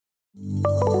The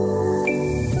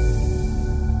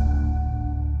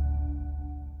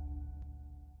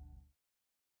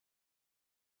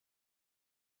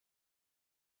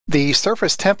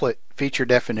surface template feature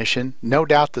definition, no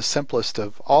doubt the simplest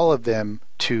of all of them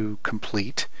to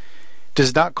complete,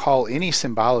 does not call any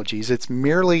symbologies. It's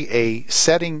merely a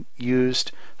setting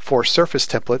used for surface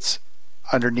templates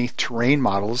underneath terrain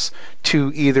models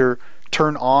to either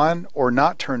turn on or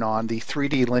not turn on the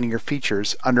 3D linear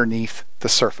features underneath the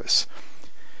surface.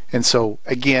 And so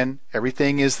again,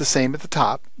 everything is the same at the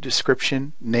top: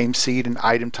 description, name seed, and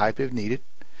item type if needed.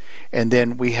 And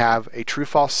then we have a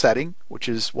true-false setting, which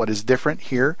is what is different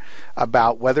here,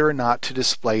 about whether or not to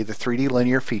display the 3D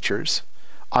linear features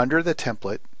under the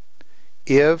template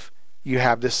if you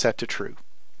have this set to true.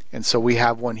 And so we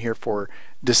have one here for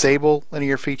disable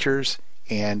linear features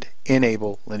and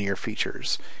enable linear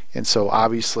features. And so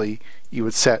obviously you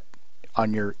would set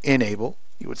on your enable,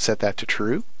 you would set that to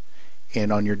true,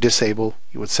 and on your disable,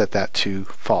 you would set that to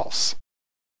false.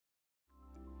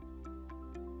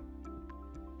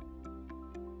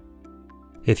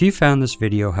 If you found this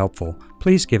video helpful,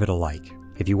 please give it a like.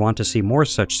 If you want to see more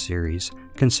such series,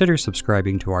 consider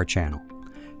subscribing to our channel.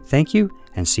 Thank you,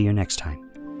 and see you next time.